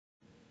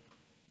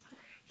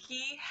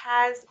He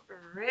has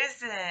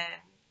risen.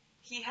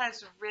 He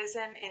has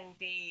risen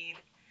indeed.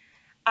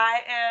 I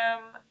am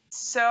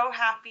so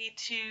happy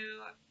to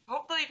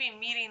hopefully be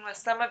meeting with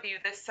some of you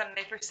this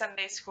Sunday for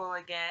Sunday school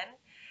again.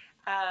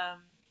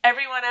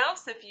 Everyone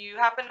else, if you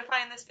happen to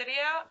find this video,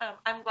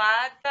 I'm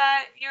glad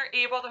that you're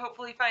able to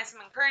hopefully find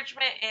some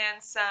encouragement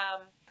and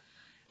some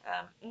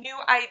new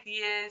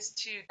ideas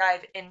to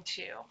dive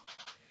into.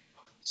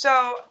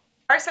 So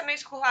our Sunday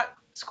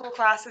school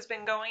class has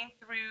been going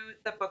through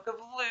the book of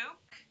Luke,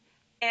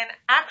 and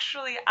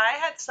actually I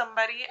had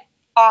somebody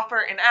offer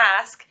and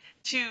ask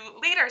to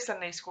lead our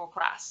Sunday school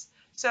class.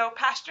 So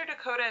Pastor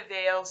Dakota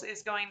Vales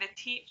is going to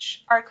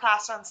teach our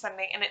class on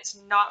Sunday, and it's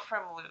not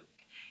from Luke.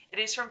 It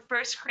is from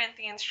 1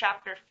 Corinthians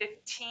chapter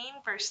 15,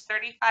 verse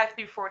 35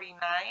 through 49.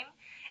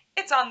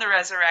 It's on the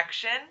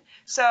resurrection.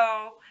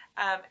 So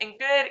in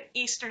good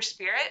Easter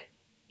spirit,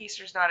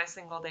 Easter's not a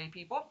single day,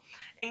 people.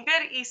 In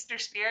good Easter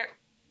spirit,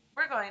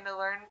 we're going to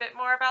learn a bit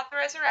more about the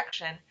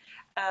resurrection.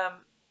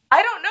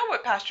 I don't know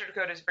what Pastor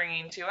Dakota is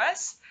bringing to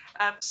us.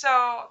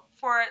 So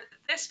for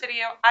this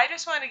video, I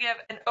just want to give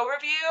an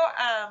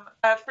overview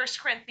of 1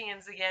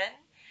 Corinthians again,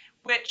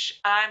 which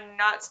I'm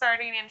not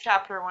starting in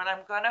chapter 1. I'm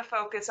going to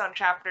focus on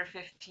chapter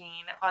 15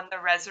 on the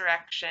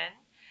resurrection.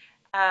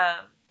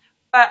 But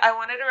I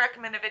wanted to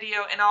recommend a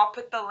video, and I'll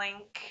put the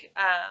link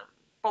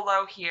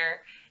below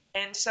here.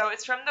 And so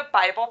it's from the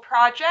Bible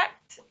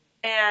Project,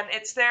 and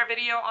it's their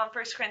video on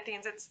 1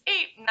 Corinthians. It's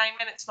 9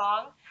 minutes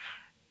long.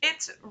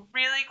 It's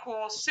really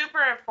cool, super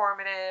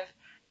informative,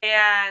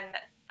 and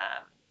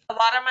a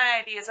lot of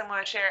my ideas I'm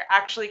going to share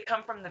actually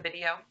come from the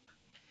video.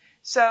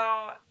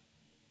 So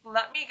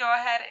let me go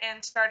ahead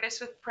and start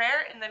us with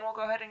prayer, and then we'll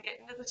go ahead and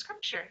get into the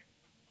scripture.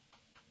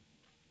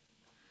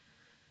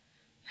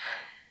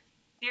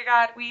 Dear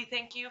God, we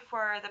thank you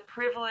for the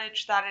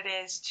privilege that it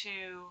is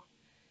to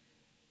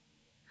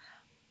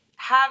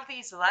have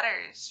these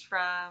letters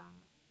from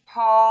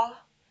Paul,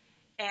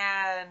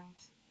 and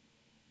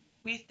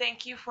we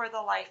thank you for the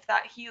life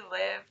that he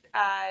lived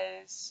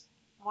as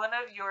one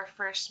of your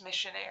first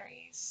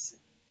missionaries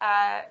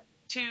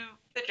to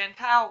the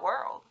Gentile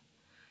world.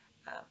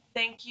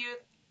 Thank you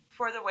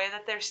for the way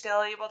that they're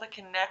still able to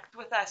connect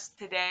with us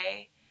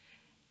today,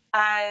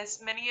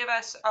 as many of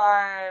us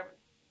are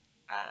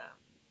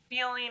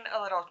feeling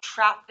a little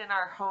trapped in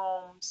our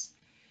homes.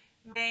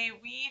 May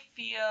we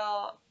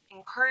feel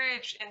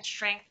encouraged and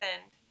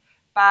strengthened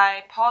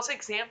by Paul's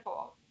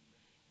example.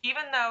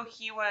 Even though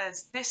he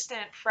was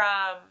distant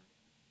from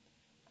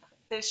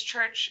this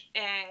church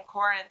in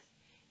Corinth,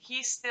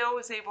 he still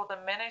was able to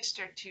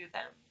minister to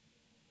them.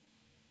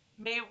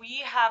 May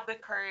we have the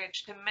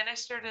courage to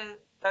minister to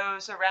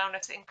those around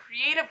us in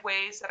creative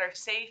ways that are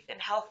safe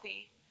and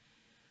healthy,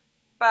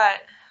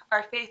 but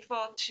are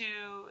faithful to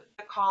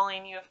the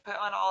calling you have put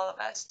on all of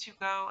us to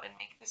go and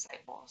make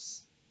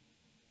disciples.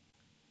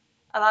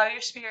 Allow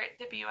your Spirit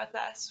to be with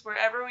us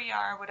wherever we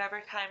are,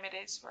 whatever time it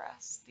is for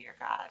us, dear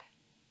God.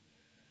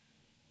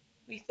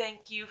 We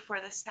thank you for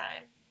this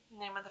time. In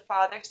the name of the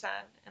Father, Son,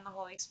 and the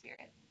Holy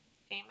Spirit.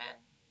 Amen.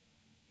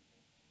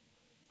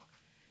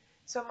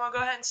 So we'll go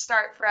ahead and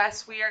start for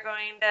us. We are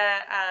going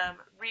to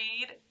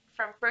read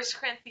from 1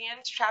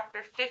 Corinthians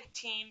chapter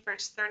 15,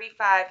 verse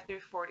 35 through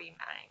 49.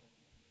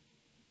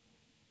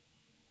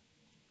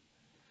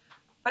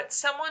 But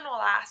someone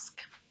will ask,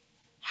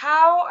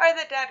 how are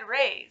the dead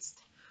raised?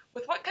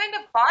 With what kind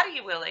of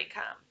body will they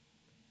come?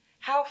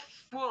 How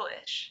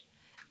foolish!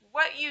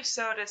 What you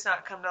sow does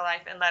not come to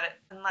life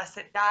unless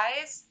it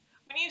dies.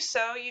 When you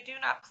sow, you do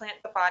not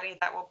plant the body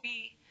that will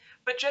be,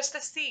 but just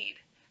a seed,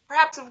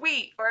 perhaps of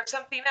wheat or of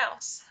something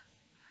else.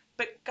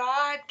 But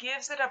God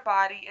gives it a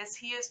body as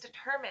he has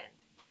determined,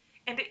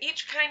 and to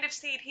each kind of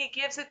seed he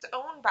gives its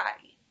own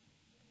body.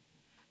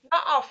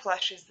 Not all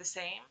flesh is the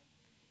same.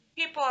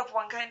 People have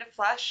one kind of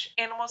flesh,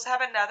 animals have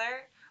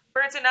another,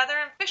 birds another,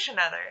 and fish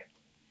another.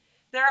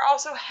 There are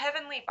also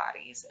heavenly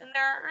bodies, and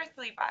there are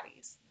earthly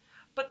bodies.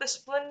 But the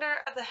splendor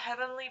of the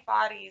heavenly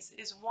bodies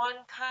is one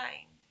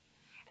kind,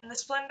 and the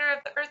splendor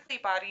of the earthly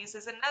bodies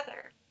is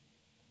another.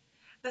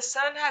 The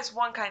sun has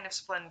one kind of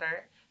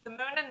splendor, the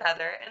moon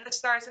another, and the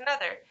stars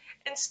another,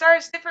 and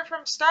stars differ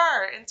from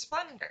star in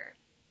splendor.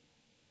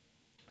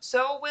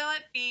 So will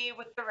it be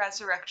with the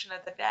resurrection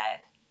of the dead.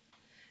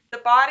 The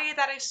body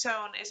that is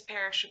sown is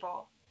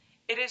perishable.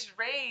 It is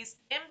raised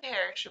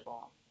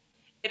imperishable.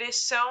 It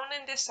is sown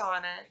in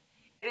dishonor.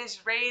 It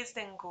is raised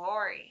in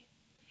glory.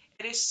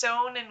 It is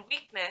sown in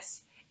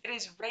weakness. It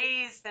is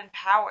raised in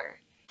power.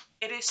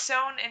 It is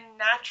sown in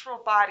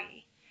natural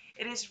body.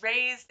 It is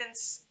raised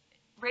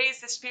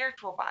a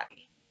spiritual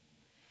body.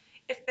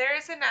 If there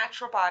is a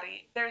natural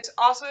body, there is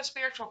also a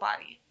spiritual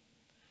body.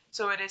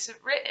 So it is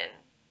written,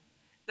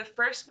 the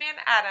first man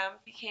Adam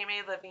became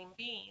a living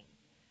being.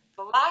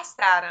 The last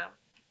Adam,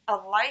 a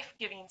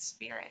life-giving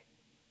spirit.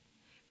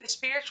 The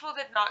spiritual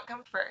did not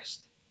come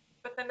first,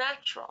 but the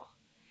natural,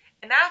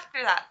 and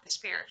after that the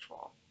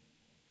spiritual.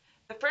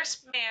 The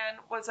first man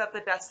was of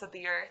the dust of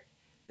the earth.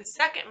 The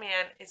second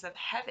man is of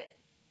heaven.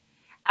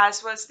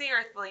 As was the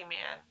earthly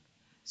man,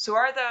 so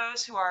are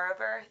those who are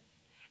of earth.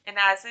 And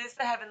as is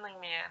the heavenly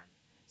man,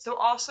 so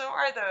also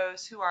are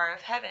those who are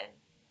of heaven.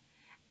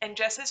 And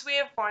just as we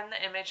have borne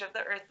the image of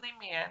the earthly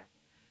man,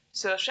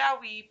 so shall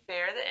we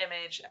bear the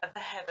image of the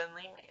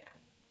heavenly man.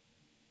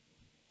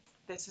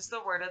 This is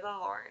the word of the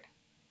Lord.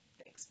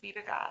 Thanks be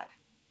to God.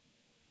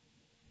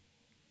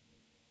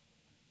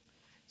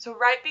 So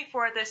right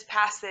before this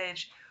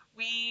passage,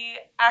 we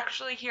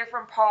actually hear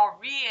from Paul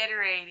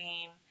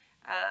reiterating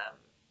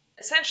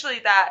essentially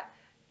that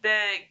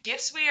the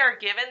gifts we are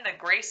given, the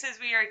graces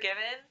we are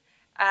given,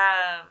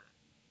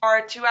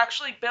 are to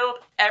actually build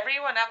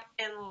everyone up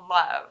in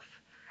love.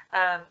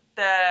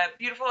 The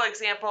beautiful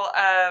example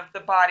of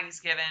the bodies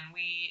given.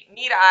 We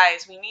need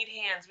eyes, we need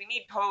hands, we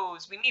need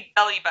toes, we need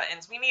belly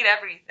buttons, we need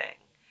everything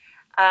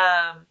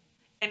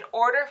in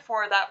order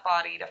for that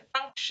body to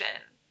function.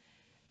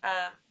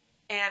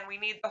 And we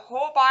need the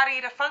whole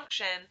body to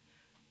function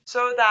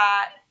so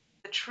that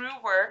the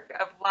true work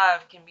of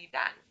love can be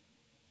done.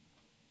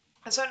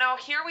 And so now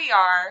here we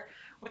are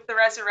with the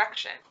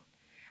resurrection.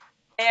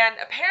 And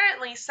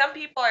apparently some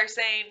people are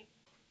saying,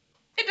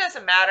 it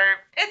doesn't matter,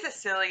 it's a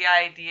silly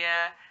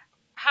idea.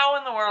 How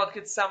in the world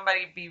could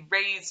somebody be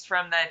raised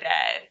from the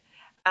dead?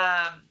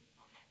 And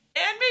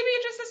maybe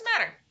it just doesn't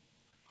matter.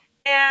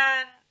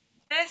 And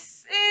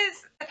this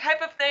is the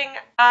type of thing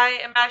I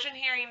imagine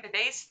hearing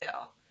today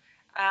still.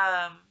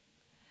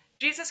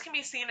 Jesus can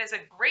be seen as a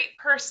great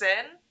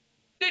person,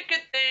 did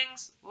good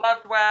things,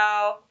 loved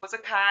well, was a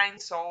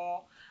kind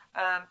soul,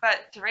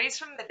 but to raise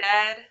from the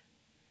dead,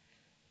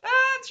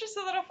 that's just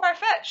a little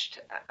far-fetched.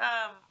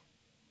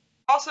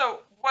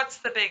 Also, what's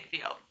the big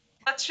deal?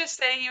 Let's just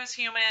say he was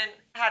human,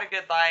 had a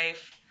good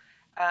life.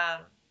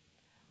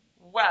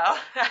 Well,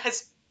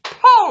 as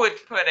Paul would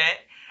put it,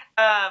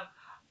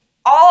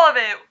 all of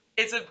it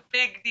is a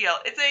big deal.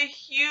 It's a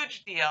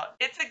huge deal.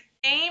 It's a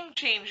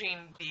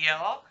game-changing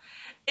deal.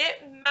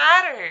 It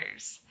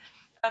matters.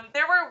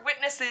 There were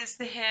witnesses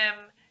to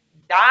him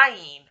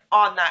dying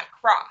on that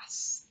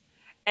cross.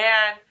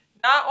 And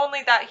not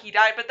only that he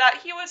died, but that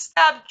he was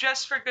stabbed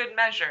just for good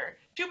measure,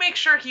 to make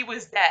sure he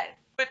was dead,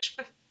 which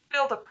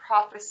fulfilled a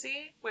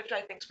prophecy, which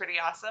I think is pretty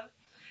awesome.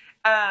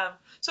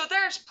 So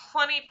there's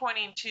plenty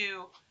pointing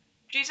to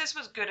Jesus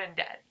was good and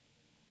dead.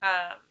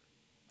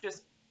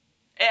 Just,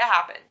 it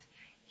happened.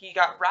 He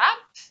got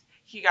wrapped,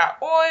 he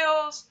got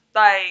oils,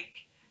 well,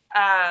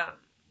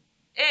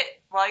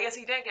 I guess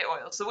he didn't get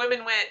oils. The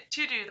women went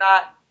to do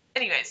that.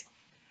 Anyways,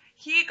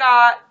 he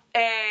got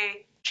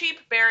a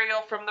cheap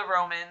burial from the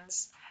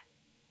Romans.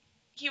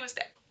 He was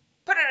dead.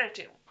 Put in a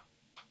tomb.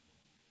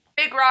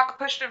 Big rock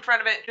pushed in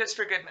front of it just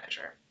for good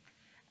measure.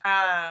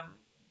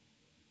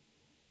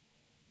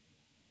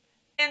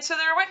 And so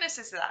there were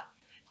witnesses to that.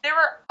 There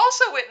were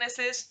also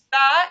witnesses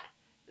that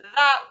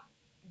that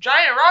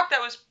giant rock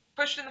that was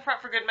pushed in the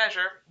front for good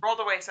measure rolled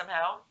away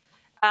somehow.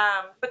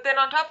 But then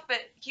on top of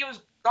it, he was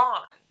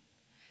gone.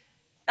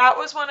 That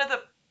was one of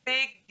the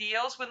big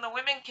deals when the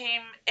women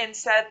came and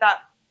said that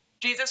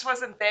Jesus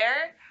wasn't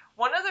there.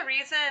 One of the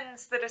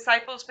reasons the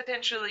disciples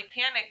potentially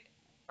panicked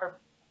or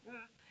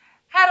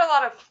had a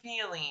lot of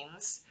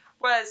feelings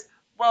was,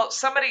 well,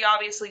 somebody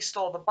obviously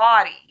stole the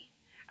body.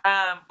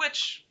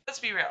 Which, let's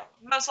be real,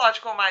 most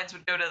logical minds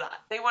would go to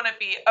that. They want to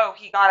be, oh,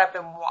 he got up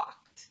and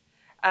walked.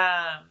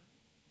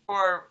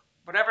 Or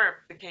whatever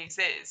the case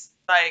is.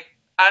 Like,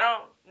 I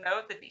don't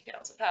know the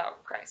details of how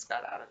Christ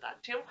got out of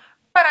that tomb,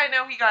 but I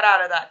know he got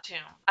out of that tomb.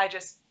 I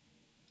just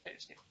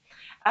do.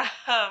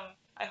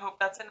 I hope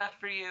that's enough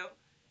for you.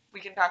 We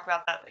can talk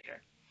about that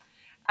later.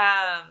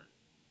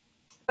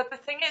 But the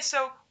thing is,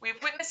 so we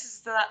have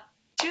witnesses to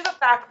the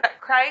fact that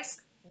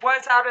Christ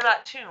was out of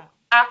that tomb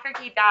after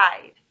he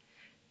died.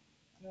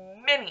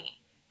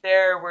 Many.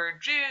 There were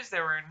Jews,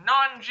 there were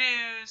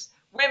non-Jews,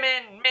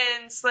 women,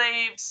 men,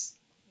 slaves,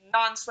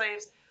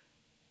 non-slaves.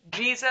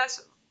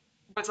 Jesus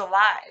was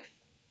alive.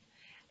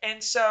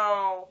 And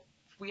so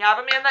we have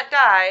a man that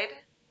died,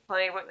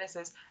 plenty of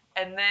witnesses,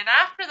 and then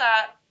after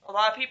that, a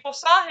lot of people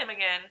saw him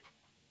again.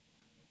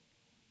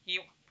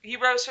 He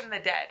rose from the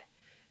dead.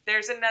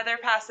 There's another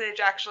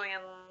passage actually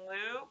in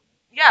Luke.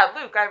 Yeah,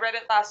 Luke. I read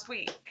it last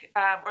week,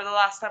 or the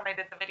last time I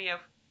did the video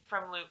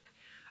from Luke.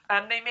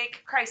 They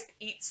make Christ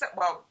eat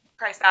well,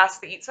 Christ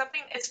asked to eat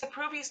something. It's to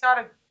prove he's not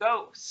a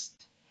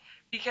ghost,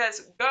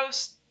 because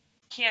ghosts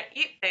can't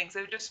eat things.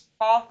 They would just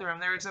fall through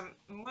them. There was a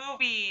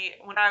movie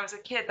when I was a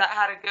kid that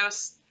had a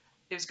ghost.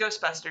 It was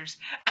Ghostbusters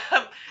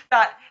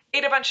that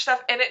ate a bunch of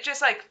stuff, and it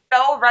just like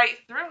fell right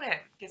through him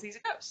because he's a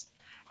ghost.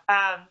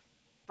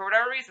 For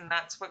whatever reason,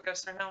 that's what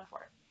ghosts are known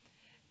for.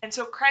 And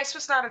so Christ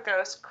was not a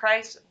ghost.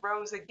 Christ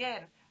rose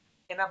again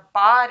in a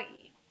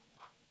body.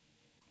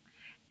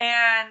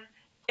 And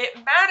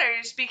it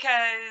matters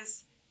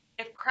because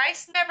if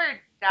Christ never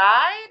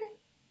died,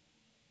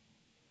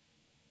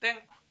 then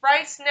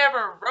Christ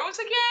never rose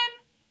again,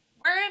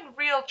 we're in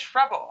real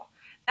trouble.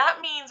 That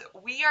means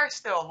we are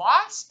still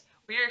lost.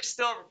 We are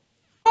still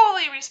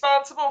fully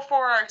responsible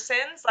for our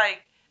sins.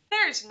 Like,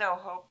 there's no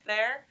hope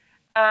there.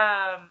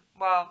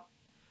 Well,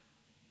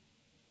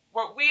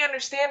 what we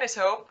understand as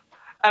hope,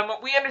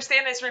 what we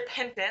understand as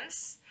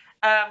repentance,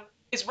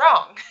 is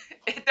wrong.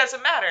 It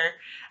doesn't matter.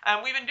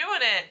 We've been doing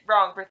it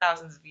wrong for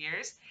thousands of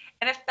years.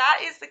 And if that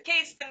is the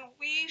case, then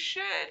we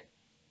should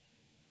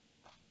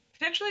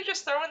potentially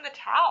just throw in the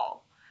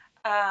towel.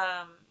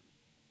 Um,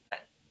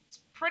 it's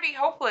pretty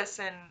hopeless,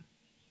 and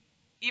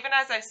even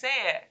as I say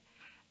it,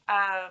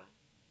 um,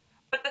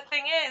 but the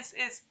thing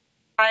is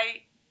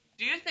I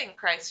do think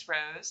Christ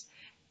rose,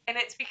 and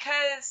it's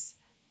because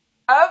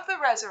of the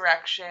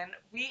resurrection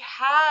we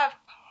have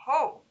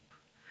hope.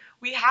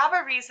 We have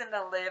a reason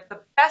to live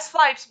the best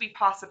lives we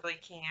possibly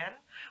can,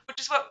 which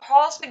is what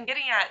Paul's been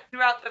getting at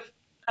throughout the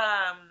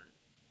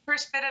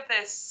first bit of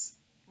this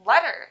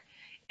letter.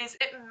 Is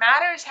it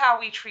matters how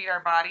we treat our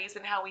bodies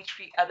and how we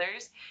treat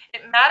others.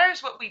 It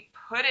matters what we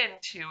put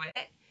into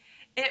it.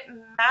 It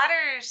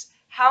matters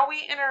how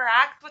we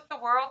interact with the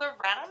world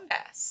around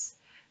us.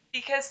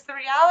 Because the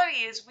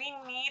reality is we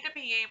need to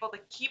be able to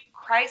keep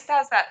Christ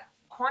as that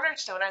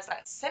cornerstone, as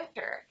that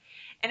center.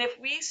 And if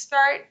we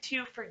start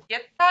to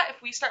forget that,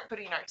 if we start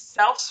putting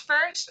ourselves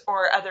first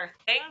or other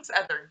things,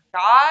 other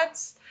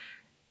gods,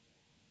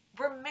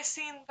 we're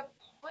missing the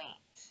point.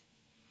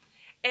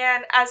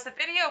 And as the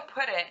video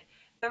put it,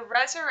 the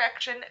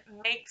resurrection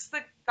makes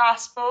the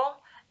gospel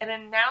an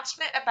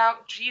announcement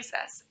about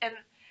Jesus and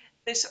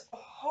this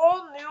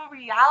whole new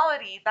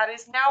reality that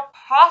is now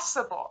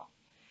possible.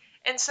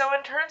 And so,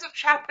 in terms of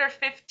chapter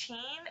 15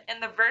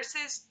 and the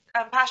verses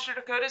Pastor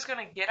Dakota is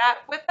going to get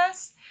at with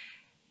us,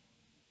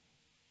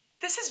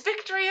 this is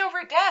victory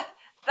over death.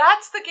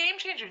 That's the game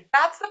changer.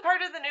 That's the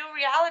part of the new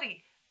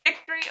reality.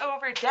 Victory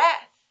over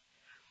death.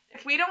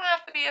 If we don't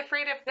have to be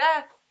afraid of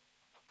death,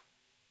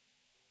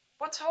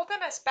 what's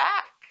holding us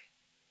back?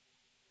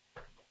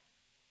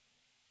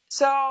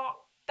 So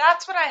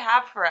that's what I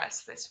have for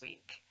us this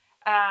week.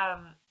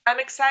 I'm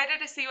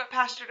excited to see what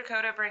Pastor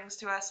Dakota brings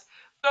to us.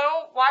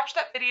 Go watch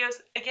that videos.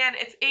 Again,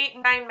 it's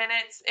 8-9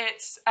 minutes.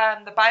 It's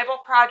the Bible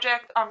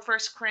Project on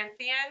First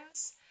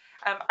Corinthians.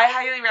 I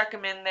highly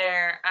recommend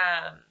their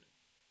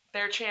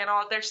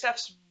channel. Their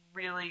stuff's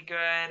really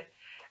good.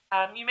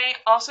 You may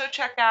also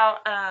check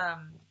out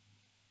um,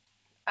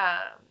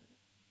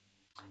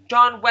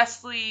 John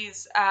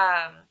Wesley's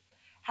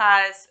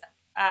has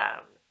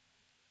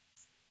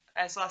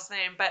his last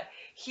name, but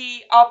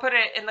I'll put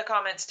it in the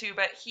comments too,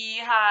 but he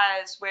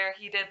has where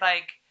he did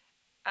like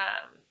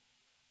um,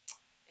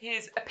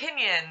 his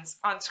opinions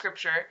on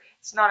scripture.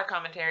 It's not a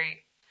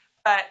commentary,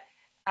 but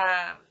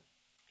um,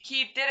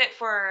 he did it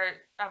for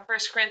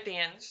First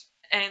Corinthians,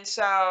 and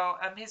so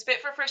his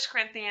bit for First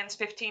Corinthians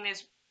 15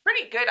 is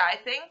pretty good, I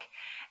think,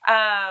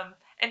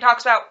 and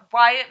talks about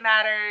why it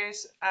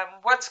matters,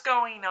 what's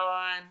going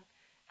on.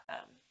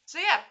 So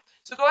yeah,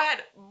 so go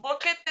ahead,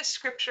 look at this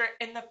scripture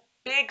in the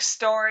big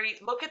story.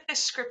 Look at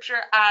this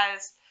scripture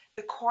as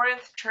the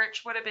Corinth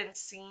church would have been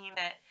seeing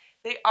it.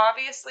 They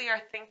obviously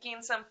are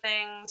thinking some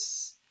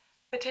things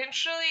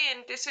potentially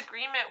in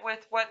disagreement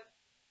with what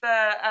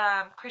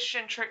the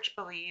Christian church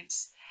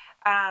believes.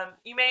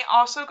 You may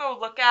also go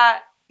look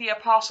at the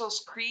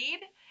Apostles' Creed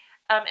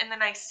and the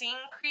Nicene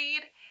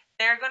Creed.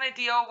 They're going to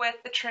deal with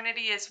the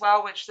Trinity as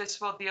well, which this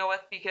will deal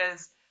with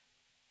because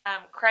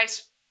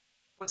Christ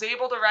was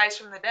able to rise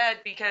from the dead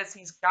because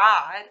he's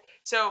God.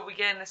 So we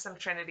get into some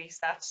Trinity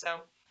stuff.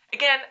 So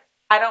again,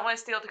 I don't want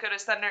to steal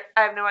Dakota's thunder.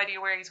 I have no idea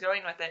where he's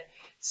going with it.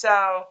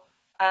 So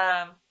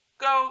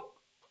go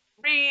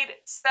read,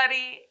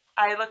 study.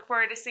 I look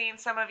forward to seeing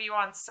some of you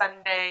on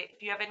Sunday.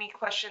 If you have any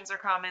questions or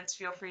comments,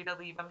 feel free to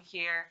leave them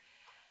here.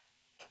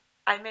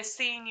 I miss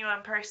seeing you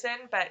in person,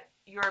 but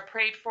you are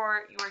prayed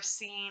for, you are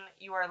seen,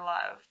 you are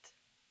loved.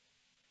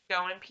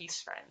 Go in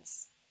peace,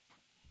 friends.